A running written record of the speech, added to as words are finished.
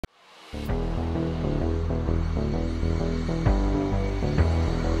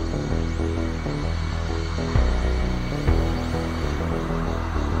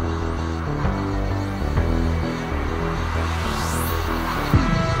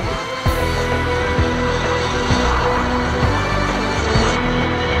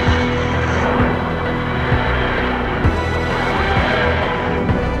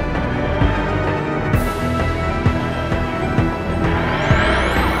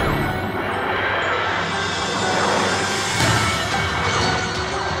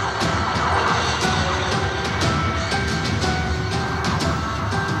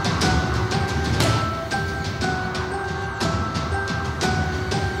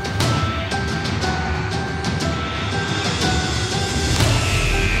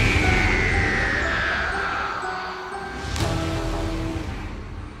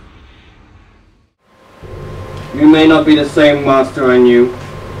may not be the same master I knew,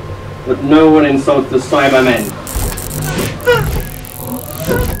 but no one insults the Cybermen.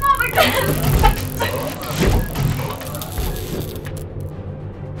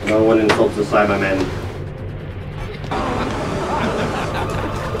 No one insults the Cybermen.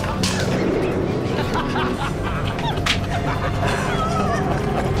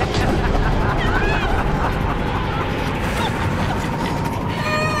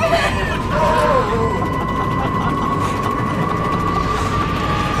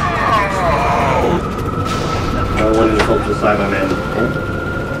 No one insults the Cybermen.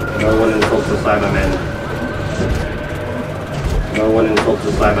 No one insults the Cybermen. No one insults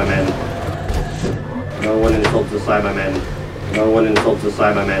the Cybermen. No one insults the Cybermen. No one insults the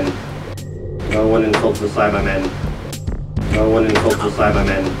Cybermen. No one insults the Cybermen. No one insults the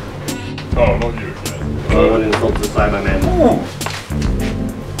Cybermen. Oh, not you again. No one insults the Cybermen.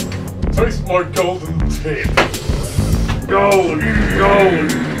 Taste my golden tip. Gold! Gold!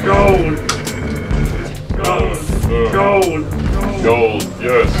 Gold! Gold! Gold,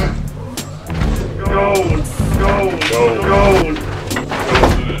 yes. Gold! Gold! Gold. Gold!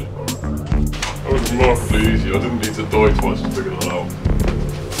 That was remarkably easy. I didn't need to die twice to figure that out.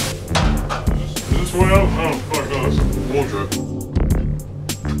 Is this way out? Oh, fuck, no, that's a wardrobe.